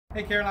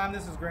Hey Caroline,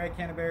 this is Greg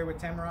Canterbury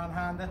with Tamarron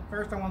Honda.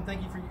 First, I want to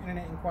thank you for your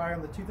internet inquiry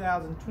on the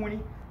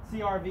 2020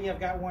 CR-V. I've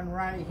got one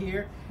right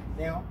here.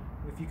 Now,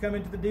 if you come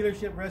into the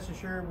dealership, rest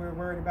assured we're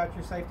worried about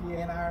your safety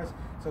and ours.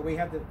 So we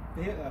have the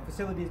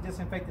facilities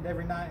disinfected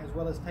every night as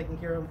well as taking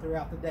care of them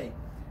throughout the day.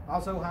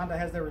 Also, Honda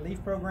has their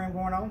relief program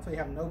going on, so you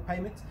have no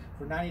payments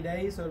for 90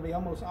 days. So it'll be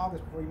almost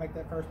August before you make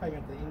that first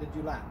payment at the end of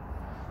July.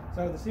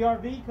 So the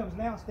CR-V comes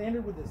now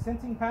standard with the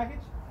sensing package.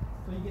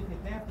 So you get the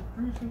adaptive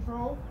cruise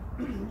control,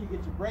 you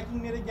get your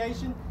braking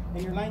mitigation,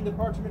 and your lane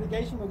departure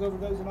mitigation. We'll go over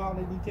those in all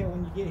the detail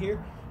when you get here.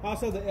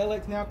 Also, the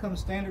LX now comes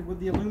standard with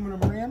the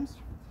aluminum rims.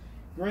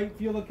 Great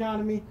fuel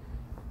economy.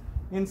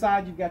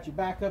 Inside, you've got your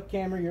backup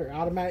camera, your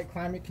automatic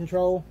climate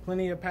control,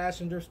 plenty of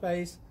passenger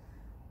space.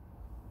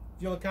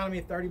 Fuel economy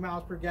of 30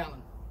 miles per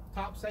gallon.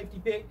 Top safety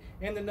pick,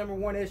 and the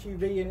 #1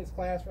 SUV in its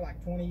class for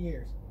like 20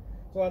 years.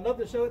 So I'd love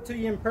to show it to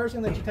you in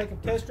person, let you take a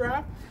test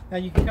drive. Now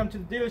you can come to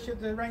the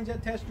dealership to arrange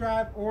that test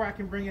drive, or I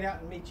can bring it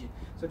out and meet you.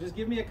 So just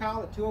give me a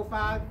call at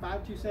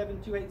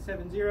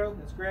 205-527-2870.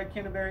 That's Greg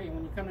Canterbury, and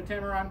when you come to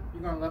Tamarron,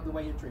 you're going to love the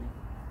way you're treated.